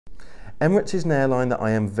Emirates is an airline that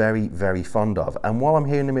I am very fond of, and while I'm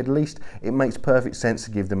here in the Middle East, it makes perfect sense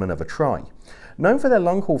to give them another try. Known for their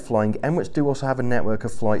long-haul flying, Emirates do also have a network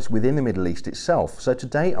of flights within the Middle East itself, so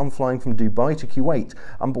today I'm flying from Dubai to Kuwait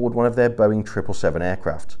on board one of their Boeing 777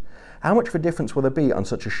 aircraft. How much of a difference will there be on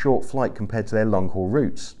such a short flight compared to their long-haul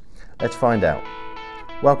routes? Let's find out.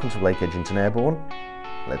 Welcome to Lake Edgington Airborne.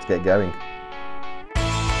 Let's get going.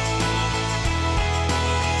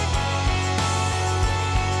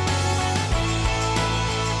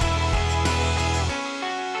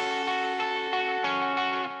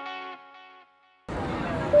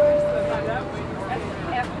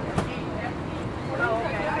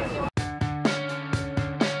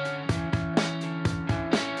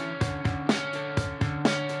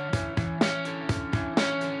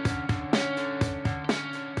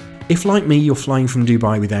 If, like me, you're flying from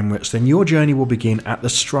Dubai with Emirates, then your journey will begin at the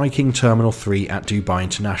striking Terminal 3 at Dubai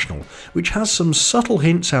International, which has some subtle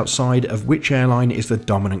hints outside of which airline is the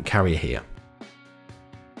dominant carrier here.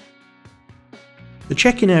 The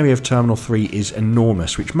check-in area of Terminal 3 is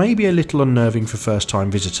enormous, which may be a little unnerving for first-time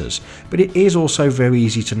visitors, but it is also very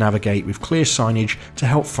easy to navigate with clear signage to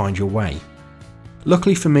help find your way.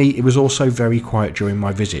 Luckily for me, it was also very quiet during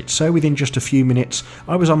my visit, so within just a few minutes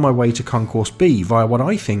I was on my way to Concourse B via what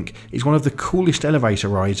I think is one of the coolest elevator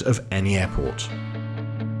rides of any airport.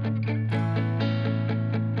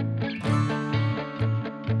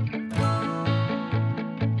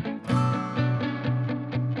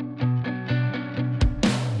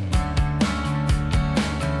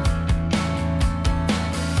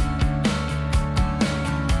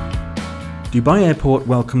 Dubai Airport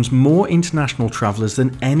welcomes more international travellers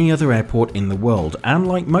than any other airport in the world, and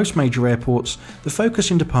like most major airports, the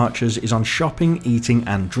focus in departures is on shopping, eating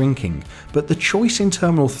and drinking, but the choice in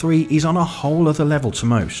Terminal 3 is on a whole other level to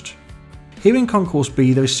most. Here in Concourse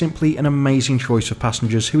B there is simply an amazing choice for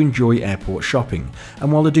passengers who enjoy airport shopping,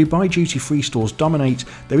 and while the Dubai duty-free stores dominate,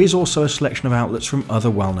 there is also a selection of outlets from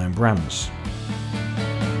other well-known brands.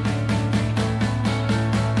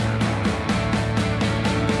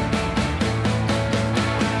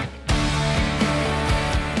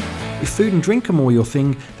 If food and drink are more your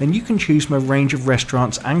thing, then you can choose from a range of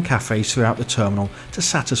restaurants and cafes throughout the terminal to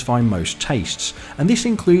satisfy most tastes, and this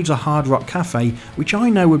includes a Hard Rock Cafe, which I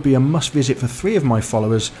know would be a must visit for 3 of my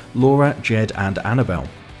followers, Laura, Jed and Annabelle.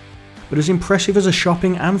 But as impressive as the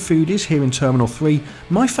shopping and food is here in Terminal 3,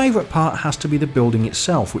 my favourite part has to be the building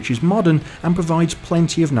itself, which is modern and provides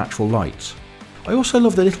plenty of natural light. I also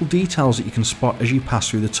love the little details that you can spot as you pass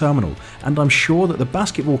through the terminal, and I'm sure that the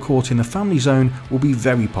basketball court in the family zone will be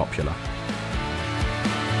very popular.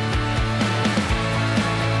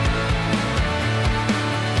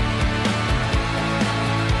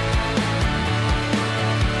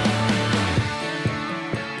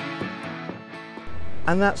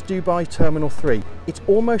 And that's Dubai Terminal 3. It's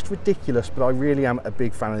almost ridiculous, but I really am a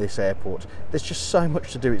big fan of this airport. There's just so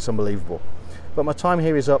much to do, it's unbelievable. But my time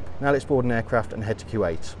here is up. Now let's board an aircraft and head to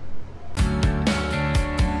Kuwait.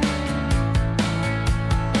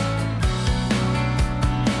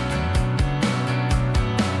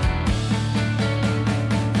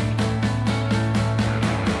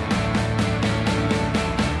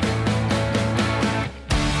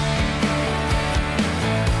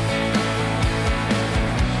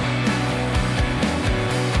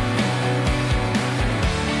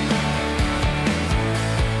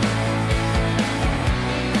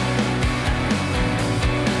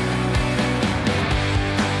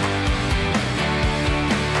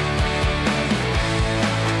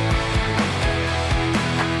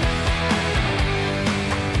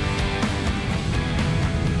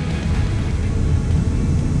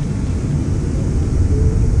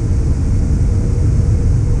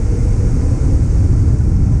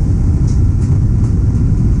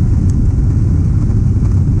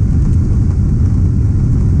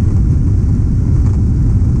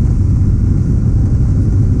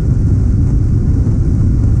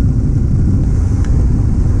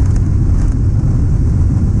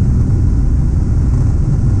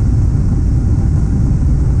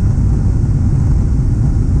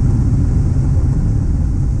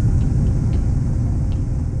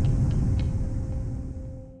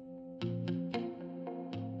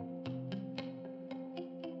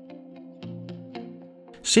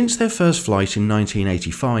 Since their first flight in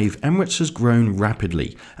 1985, Emirates has grown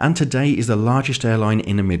rapidly and today is the largest airline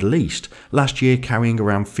in the Middle East, last year carrying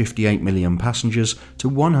around 58 million passengers to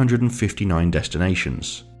 159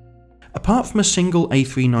 destinations. Apart from a single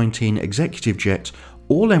A319 executive jet,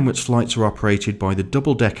 all Emirates flights are operated by the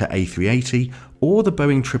double-decker A380 or the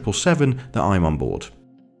Boeing 777 that I'm on board.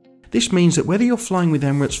 This means that whether you're flying with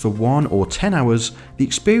Emirates for 1 or 10 hours, the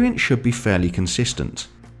experience should be fairly consistent.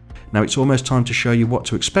 Now it's almost time to show you what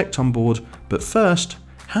to expect on board, but first,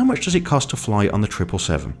 how much does it cost to fly on the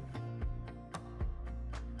 777?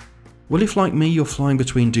 Well, if like me you're flying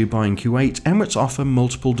between Dubai and Kuwait, Emirates offer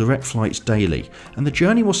multiple direct flights daily, and the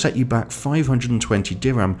journey will set you back 520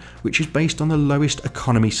 dirham, which is based on the lowest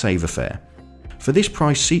economy saver fare. For this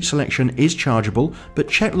price, seat selection is chargeable, but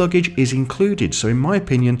checked luggage is included, so in my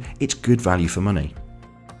opinion, it's good value for money.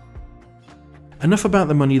 Enough about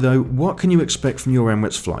the money though, what can you expect from your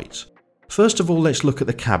Emirates flight? First of all, let's look at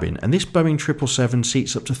the cabin, and this Boeing 777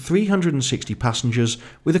 seats up to 360 passengers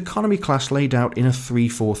with economy class laid out in a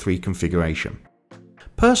 343 configuration.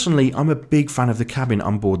 Personally, I'm a big fan of the cabin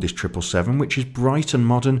on board this 777, which is bright and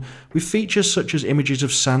modern with features such as images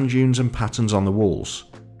of sand dunes and patterns on the walls.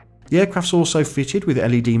 The aircraft's also fitted with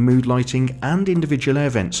LED mood lighting and individual air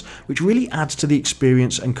vents, which really adds to the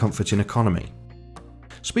experience and comfort in economy.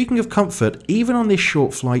 Speaking of comfort, even on this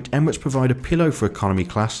short flight, Emirates provide a pillow for economy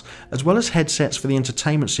class, as well as headsets for the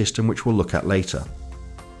entertainment system, which we'll look at later.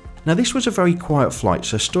 Now this was a very quiet flight,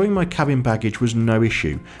 so storing my cabin baggage was no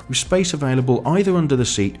issue, with space available either under the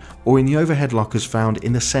seat or in the overhead lockers found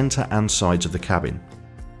in the centre and sides of the cabin.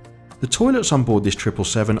 The toilets on board this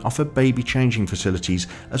 777 offer baby changing facilities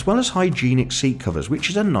as well as hygienic seat covers, which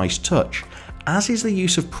is a nice touch, as is the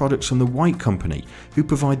use of products from the White Company, who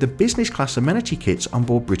provide the business class amenity kits on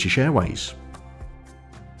board British Airways.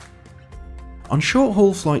 On short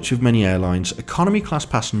haul flights with many airlines, economy class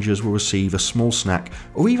passengers will receive a small snack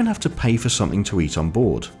or even have to pay for something to eat on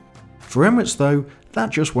board. For Emirates though, that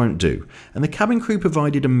just won't do, and the cabin crew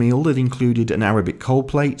provided a meal that included an Arabic cold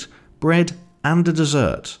plate, bread and a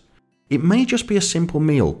dessert. It may just be a simple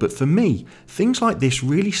meal, but for me, things like this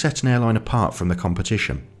really set an airline apart from the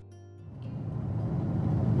competition.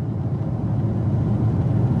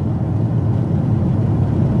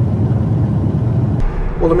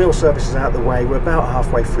 Well, the meal service is out of the way, we're about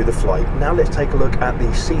halfway through the flight. Now let's take a look at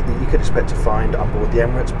the seat that you could expect to find on board the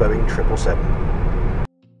Emirates Boeing 777.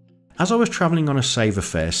 As I was travelling on a saver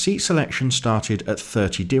fare, seat selection started at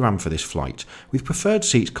 30 dirham for this flight, with preferred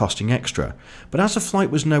seats costing extra, but as the flight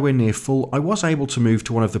was nowhere near full, I was able to move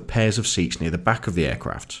to one of the pairs of seats near the back of the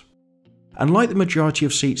aircraft. And like the majority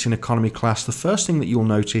of seats in economy class, the first thing that you'll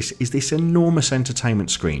notice is this enormous entertainment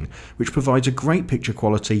screen, which provides a great picture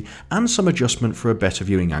quality and some adjustment for a better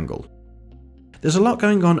viewing angle. There's a lot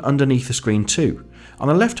going on underneath the screen too. On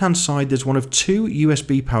the left hand side there's one of 2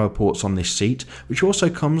 USB power ports on this seat, which also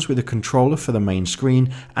comes with a controller for the main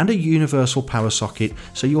screen and a universal power socket,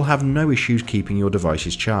 so you'll have no issues keeping your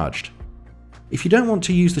devices charged. If you don't want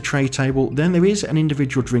to use the tray table, then there is an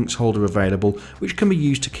individual drinks holder available, which can be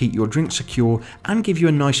used to keep your drink secure and give you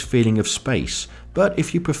a nice feeling of space. But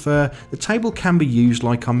if you prefer, the table can be used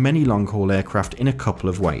like on many long-haul aircraft in a couple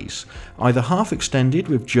of ways. Either half extended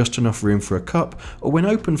with just enough room for a cup, or when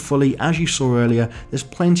open fully, as you saw earlier, there's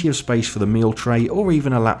plenty of space for the meal tray or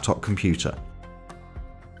even a laptop computer.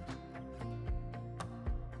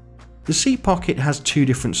 The seat pocket has 2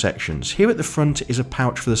 different sections. Here at the front is a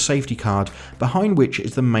pouch for the safety card, behind which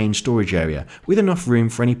is the main storage area, with enough room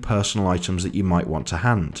for any personal items that you might want to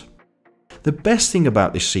hand. The best thing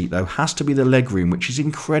about this seat though has to be the legroom, which is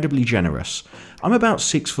incredibly generous. I'm about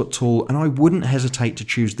 6 foot tall and I wouldn't hesitate to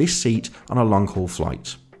choose this seat on a long haul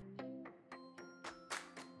flight.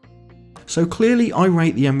 So clearly I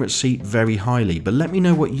rate the Emirates seat very highly, but let me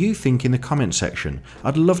know what you think in the comment section.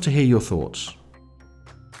 I'd love to hear your thoughts.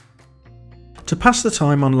 To pass the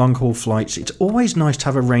time on long-haul flights, it's always nice to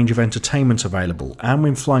have a range of entertainment available, and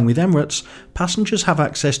when flying with Emirates, passengers have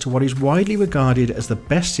access to what is widely regarded as the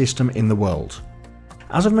best system in the world.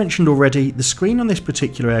 As I've mentioned already, the screen on this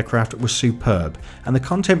particular aircraft was superb, and the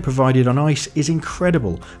content provided on ICE is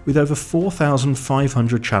incredible, with over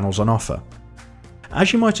 4,500 channels on offer.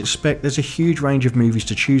 As you might expect, there's a huge range of movies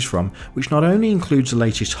to choose from, which not only includes the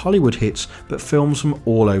latest Hollywood hits, but films from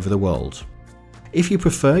all over the world. If you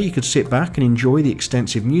prefer, you could sit back and enjoy the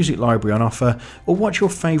extensive music library on offer, or watch your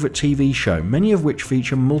favourite TV show, many of which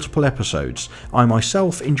feature multiple episodes. I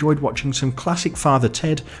myself enjoyed watching some classic Father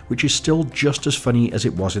Ted, which is still just as funny as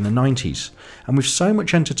it was in the 90s. And with so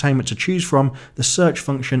much entertainment to choose from, the search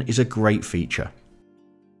function is a great feature.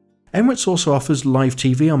 Emirates also offers live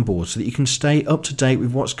TV on board so that you can stay up to date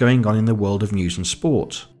with what's going on in the world of news and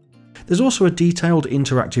sport. There's also a detailed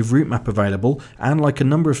interactive route map available, and like a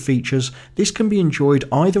number of features, this can be enjoyed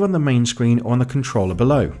either on the main screen or on the controller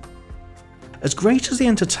below. As great as the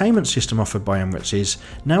entertainment system offered by Emirates is,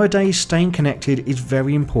 nowadays staying connected is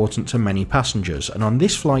very important to many passengers, and on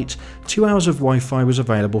this flight, 2 hours of Wi-Fi was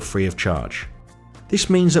available free of charge. This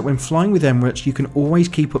means that when flying with Emirates, you can always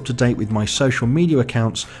keep up to date with my social media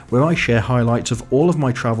accounts, where I share highlights of all of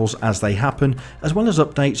my travels as they happen, as well as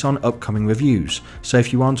updates on upcoming reviews. So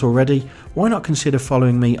if you aren't already, why not consider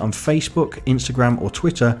following me on Facebook, Instagram or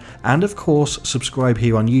Twitter, and of course subscribe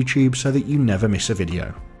here on YouTube so that you never miss a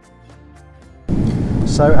video.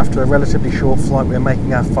 So after a relatively short flight, we're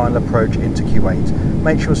making our final approach into Kuwait.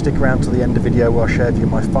 Make sure to stick around to the end of the video where I'll share with you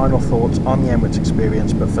my final thoughts on the Emirates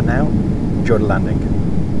experience, but for now, enjoy the landing.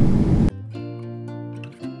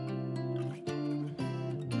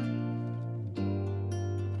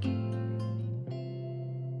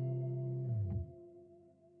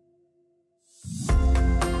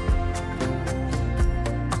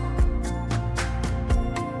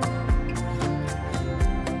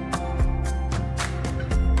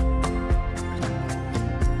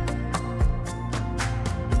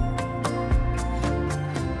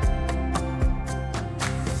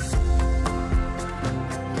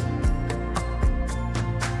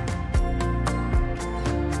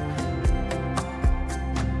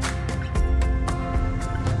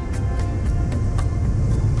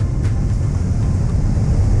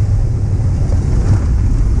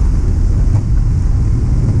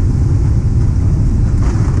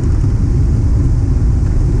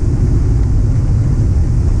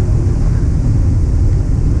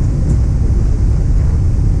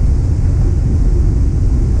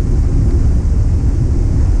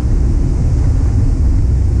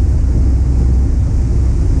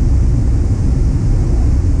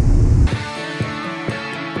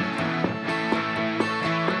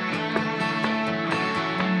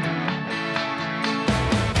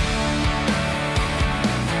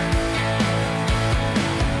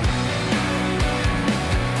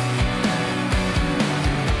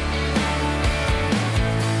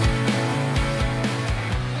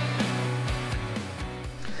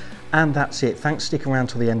 And that's it. Thanks for sticking around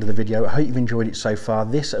till the end of the video. I hope you've enjoyed it so far.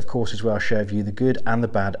 This, of course, is where I'll share with you the good and the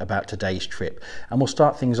bad about today's trip. And we'll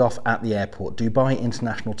start things off at the airport, Dubai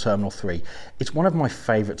International Terminal 3. It's one of my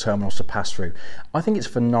favourite terminals to pass through. I think it's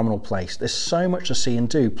a phenomenal place. There's so much to see and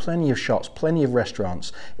do, plenty of shops, plenty of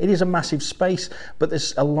restaurants. It is a massive space, but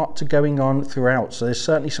there's a lot going on throughout. So there's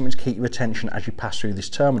certainly something to keep your attention as you pass through this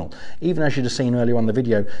terminal. Even as you'd have seen earlier on the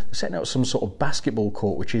video, they're setting out some sort of basketball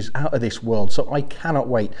court, which is out of this world. So I cannot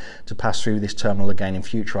wait to pass through this terminal again in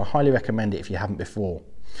future. I highly recommend it if you haven't before.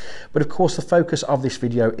 But of course the focus of this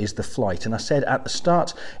video is the flight, and I said at the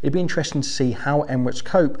start it'd be interesting to see how Emirates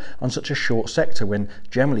cope on such a short sector when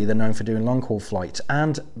generally they're known for doing long haul flights,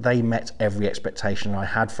 and they met every expectation I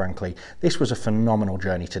had, frankly. This was a phenomenal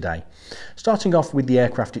journey today. Starting off with the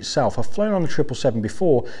aircraft itself, I've flown on the 777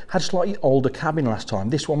 before, had a slightly older cabin last time.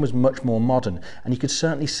 This one was much more modern, and you could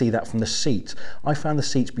certainly see that from the seat. I found the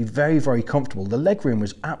seats to be very comfortable. The legroom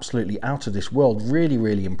was absolutely out of this world,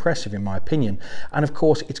 really impressive in my opinion, and of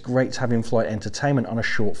course it's great to have in-flight entertainment on a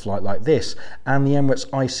short flight like this. And the Emirates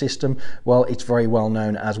I system, well, it's very well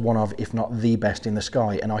known as one of, if not the best in the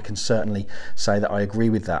sky, and I can certainly say that I agree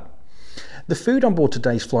with that. The food on board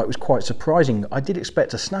today's flight was quite surprising. I did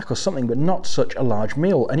expect a snack or something, but not such a large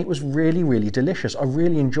meal, and it was really delicious. I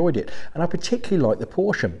really enjoyed it, and I particularly liked the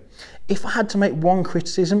portion. If I had to make one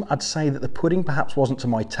criticism, I'd say that the pudding perhaps wasn't to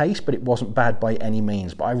my taste, but it wasn't bad by any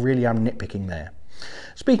means, but I really am nitpicking there.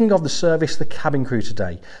 Speaking of the service, the cabin crew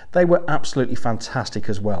today, they were absolutely fantastic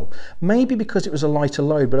as well. Maybe because it was a lighter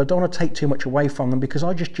load, but I don't want to take too much away from them because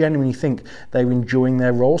I just genuinely think they were enjoying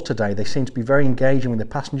their roles today. They seemed to be very engaging with the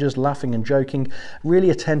passengers, laughing and joking,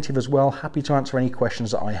 really attentive as well, happy to answer any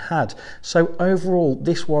questions that I had. So overall,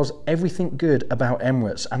 this was everything good about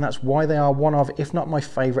Emirates, and that's why they are one of, if not my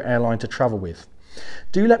favourite airline to travel with.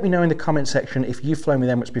 Do let me know in the comment section if you've flown with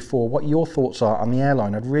Emirates before, what your thoughts are on the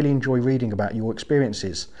airline. I'd really enjoy reading about your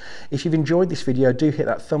experiences. If you've enjoyed this video, do hit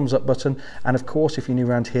that thumbs up button, and of course if you're new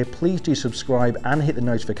around here, please do subscribe and hit the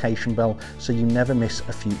notification bell so you never miss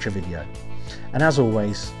a future video. And as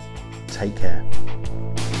always, take care.